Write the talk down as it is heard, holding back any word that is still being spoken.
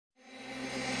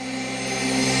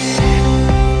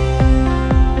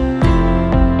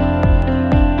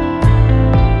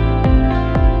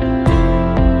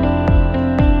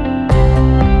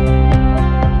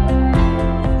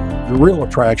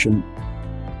attraction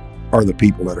are the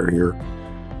people that are here.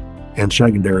 And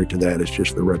secondary to that is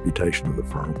just the reputation of the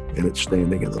firm and its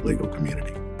standing in the legal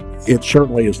community. It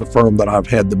certainly is the firm that I've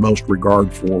had the most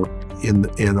regard for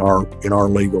in our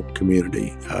legal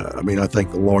community. I mean, I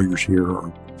think the lawyers here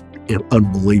are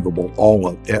unbelievable, all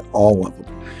of them,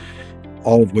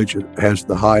 all of which has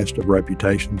the highest of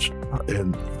reputations.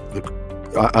 And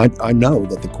I know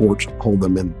that the courts hold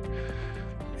them in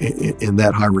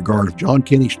that high regard. If John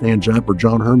Kenney stands up, or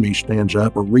John Hermes stands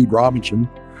up, or Reid Robison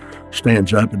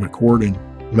stands up in the court and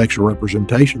makes a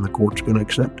representation, the court's going to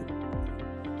accept it,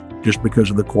 just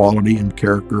because of the quality and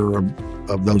character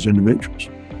of those individuals.